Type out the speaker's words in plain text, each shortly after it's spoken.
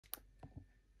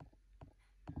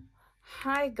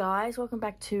Hi guys, welcome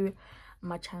back to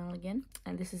my channel again,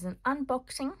 and this is an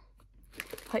unboxing.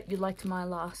 Hope you liked my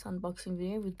last unboxing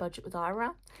video with Budget with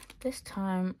Ira. This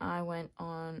time I went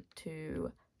on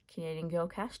to CDN Girl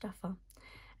Cash Stuffer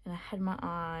and I had my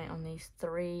eye on these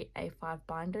 3 A5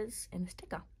 binders and a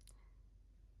sticker.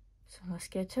 So let's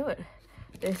get to it.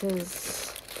 This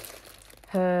is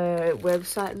her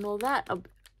website and all that.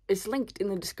 It's linked in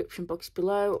the description box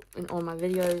below in all my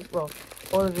videos, well,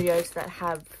 all the videos that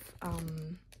have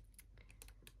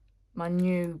my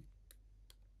new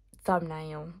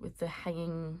thumbnail with the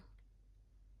hanging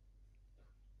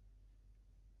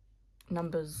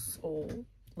numbers or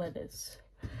letters.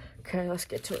 Okay, let's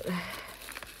get to it.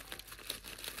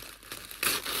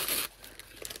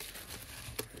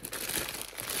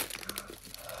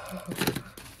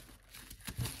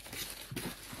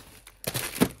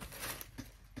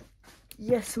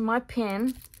 Yes, my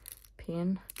pen,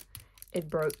 it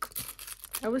broke.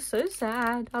 I was so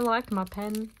sad. I liked my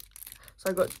pen. So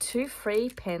I got 2 free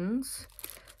pens.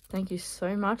 Thank you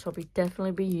so much. I'll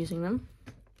definitely be using them.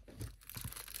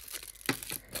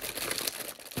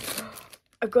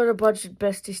 I got a Budget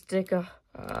Bestie sticker.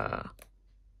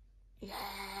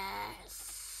 Yes.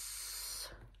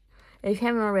 If you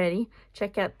haven't already,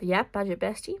 check out the app Budget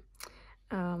Bestie.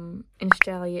 In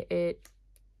Australia, it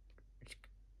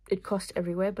costs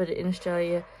everywhere, but in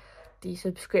Australia, the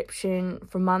subscription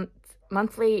for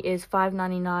monthly is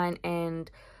 $5.99 and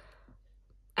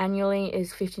annually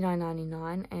is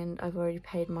 $59.99, and I've already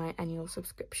paid my annual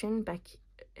subscription back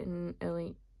in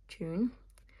early June.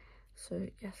 So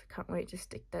yes, I can't wait to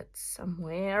stick that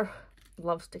somewhere.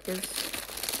 Love stickers.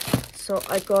 So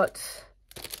I got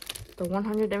the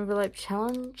 100 envelope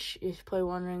challenge. You're probably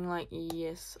wondering, like,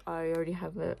 yes, I already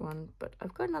have one, but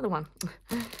I've got another one.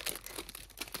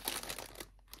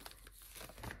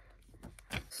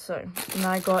 So, and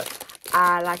I got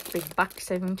I like big bucks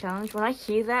saving challenge. When I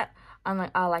hear that, I'm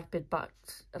like, I like big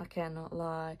bucks, and I cannot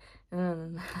lie.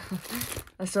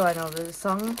 That's all I know of the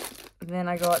song. And then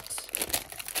I got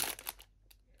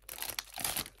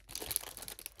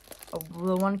the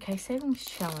 1K savings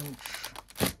challenge.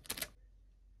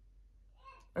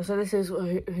 So this is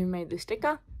who made the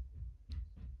sticker.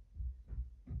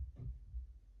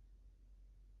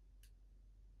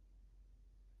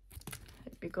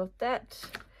 Hope you got that.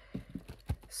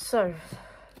 So,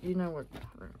 you know what?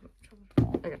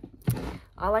 Okay.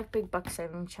 I like big buck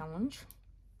saving challenge.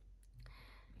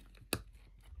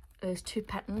 There's 2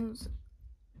 patterns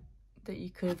that you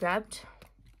could have grabbed.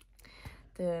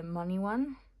 The money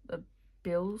one, the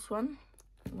bills one.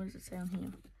 What does it say on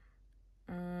here?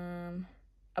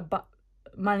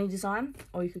 Money design,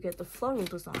 or you could get the floral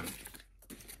design.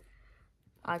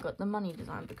 I got the money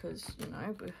design because, you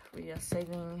know, we are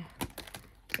saving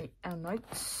our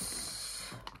notes.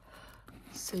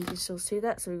 So you can still see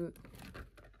that. So we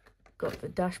got the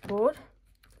dashboard.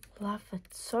 Love it.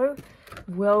 So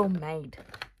well made.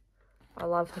 I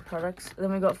love her products.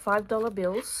 Then we got $5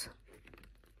 bills.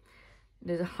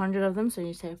 There's 100 of them, so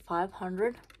you save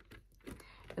 500.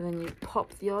 And then you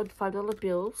pop the odd $5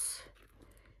 bills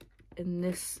in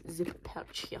this zip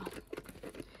pouch here.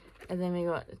 And then we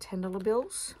got $10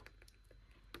 bills.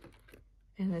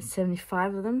 And there's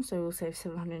 75 of them, so we'll save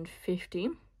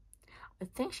 750. I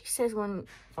think she says when,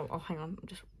 oh, hang on,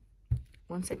 just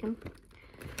 1 second.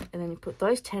 And then you put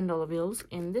those $10 bills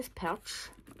in this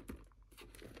pouch.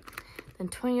 Then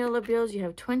 $20 bills, you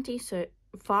have 20, so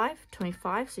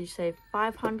 25, so you save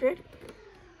 500.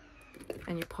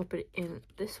 And you pop it in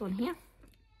this one here.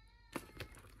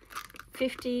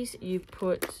 50s, you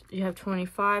have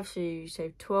 25, so you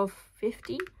save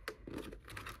 $12.50.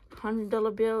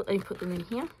 $100 bill, you put them in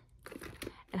here.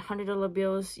 And $100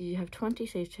 bills, you have 20,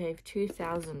 so you save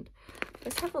 2,000.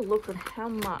 Let's have a look at how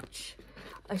much.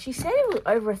 She said it was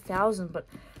over 1,000, but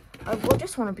I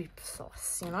just want to be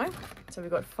precise, you know. So we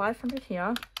got 500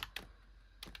 here.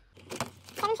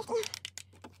 750.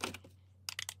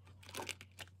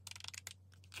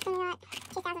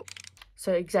 2,000.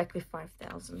 So exactly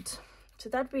 5,000. So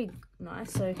that'd be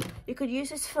nice. So you could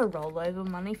use this for rollover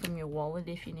money from your wallet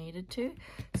if you needed to.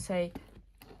 Say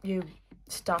you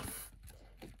stuff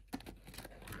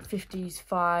 50s,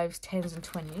 5s, 10s and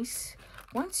 20s.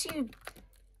 Once you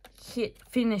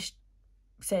finish,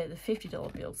 say, the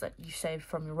 $50 bills that you saved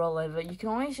from your rollover, you can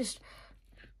always just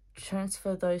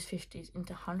transfer those 50s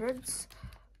into 100s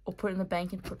or put it in the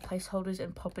bank and put placeholders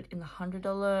and pop it in the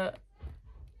 $100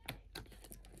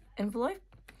 envelope.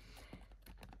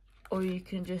 Or you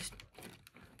can just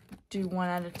do one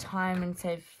at a time and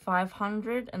save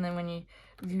 500, and then when you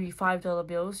do your $5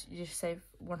 bills, you just save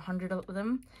 100 of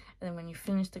them, and then when you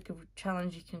finish the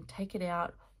challenge, you can take it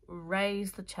out,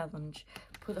 raise the challenge.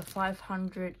 Put the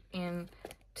 500 in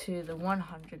to the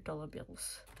 $100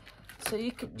 bills. So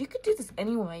you could do this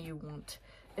any way you want.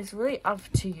 It's really up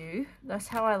to you.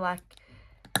 That's why I like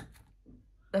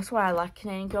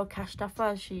CDN Girl Cash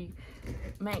Stuffer. She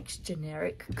makes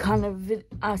generic kind of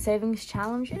savings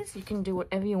challenges. You can do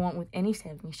whatever you want with any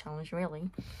savings challenge, really.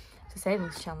 It's a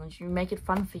savings challenge. You make it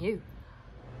fun for you.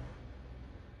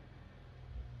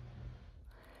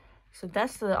 So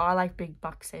that's the I Like Big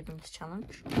Bucks savings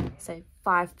challenge. Save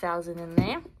 5,000 in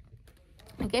there.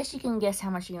 I guess you can guess how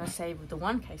much you're going to save with the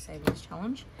 1K savings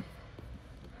challenge.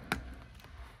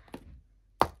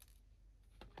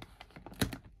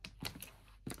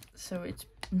 So it's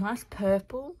nice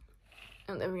purple.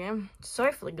 And there we go.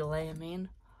 Sorry for the glare, man.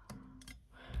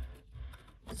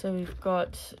 So we've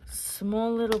got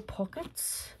small little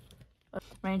pockets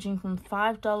ranging from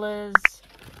 $5, $10,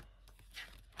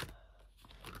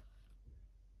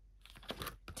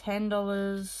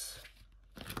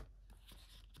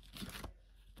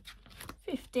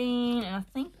 $15, and I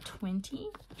think 20.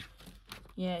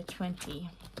 Yeah, 20.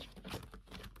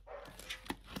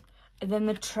 And then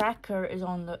the tracker is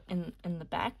on the in the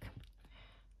back.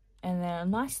 And they're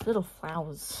nice little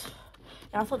flowers.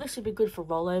 And I thought this would be good for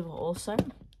rollover also.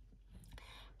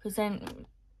 Because then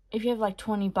if you have like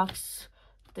 20 bucks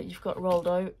that you've got rolled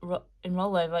over in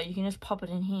rollover, you can just pop it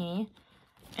in here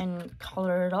and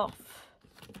colour it off.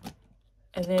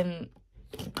 And then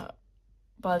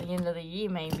by the end of the year,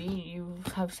 maybe you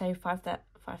have saved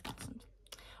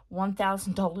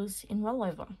 $1,000 in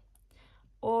rollover.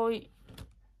 Or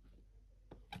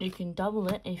you can double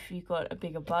it if you've got a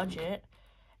bigger budget,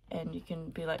 and you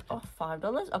can be like, oh,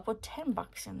 $5, I'll put 10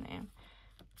 bucks in there.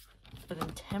 But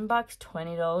then 10 bucks,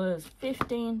 $20,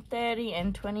 15, 30,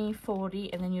 and 20,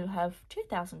 40, and then you'll have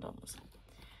 $2,000.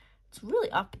 It's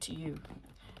really up to you.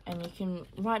 And you can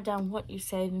write down what you're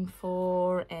saving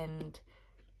for, and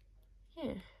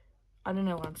yeah, I don't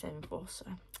know what I'm saving for, so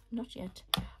not yet.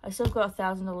 I still got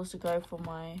 $1,000 to go for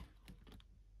my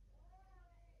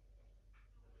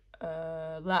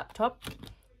laptop.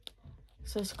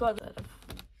 So it's got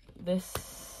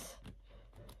this.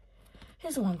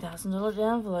 Here's a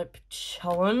 $1,000 envelope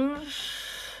challenge.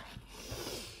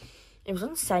 It was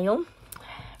on sale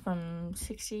from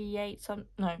 $80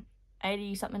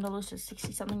 something dollars to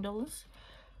 $60 something dollars.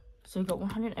 So we got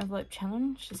 100 envelope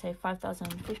challenge to save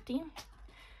 $5,050.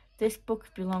 This book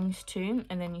belongs to,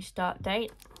 and then you start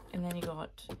date, and then you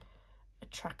got a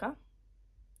tracker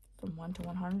from 1 to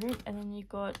 100, and then you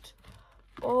got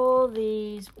all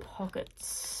these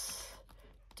pockets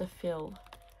to fill,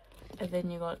 and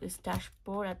then you got this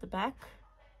dashboard at the back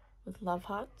with love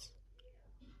hearts,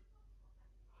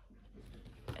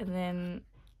 and then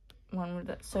one with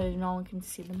that, so no one can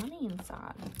see the money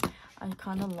inside. I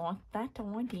kind of like that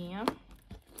idea.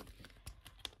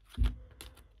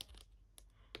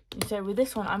 So with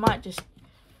this one, I might just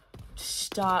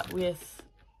start with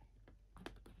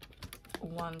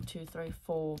 1, 2, 3,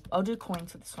 4. I'll do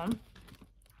coins for this one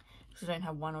because I don't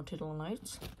have $1 or $2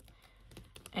 notes.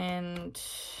 And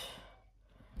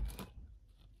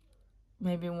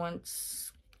maybe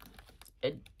once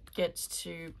it gets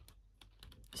to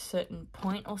a certain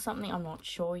point or something, I'm not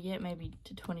sure yet, maybe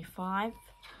to 25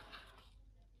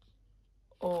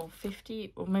 or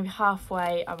 50, or maybe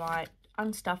halfway, I might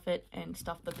unstuff it and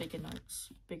stuff the bigger notes,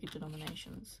 bigger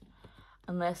denominations,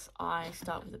 unless I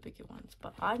start with the bigger ones,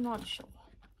 but I'm not sure.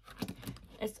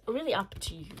 It's really up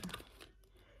to you.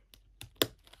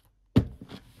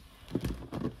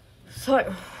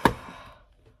 So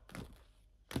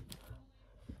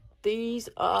these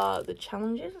are the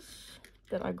challenges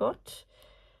that I got,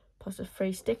 plus a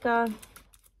free sticker,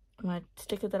 my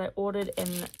sticker that I ordered,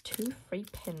 and 2 free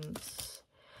pens.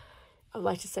 I'd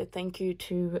like to say thank you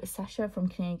to Sasha from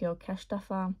CDN Girl Cash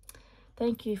Stuffer.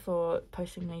 Thank you for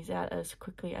posting these out as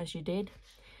quickly as you did.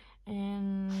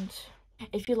 And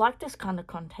if you like this kind of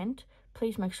content,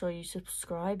 please make sure you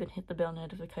subscribe and hit the bell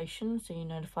notification so you're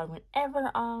notified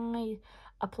whenever I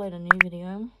upload a new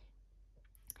video.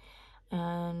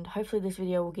 And hopefully this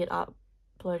video will get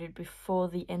uploaded before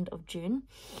the end of June.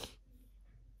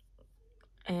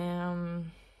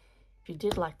 If you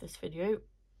did like this video,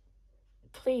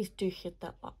 please do hit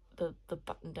that the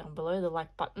button down below, the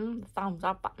like button, the thumbs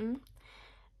up button.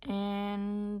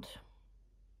 And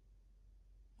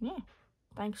yeah,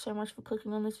 thanks so much for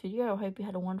clicking on this video. I hope you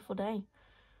had a wonderful day.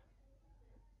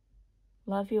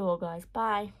 Love you all, guys.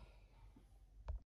 Bye.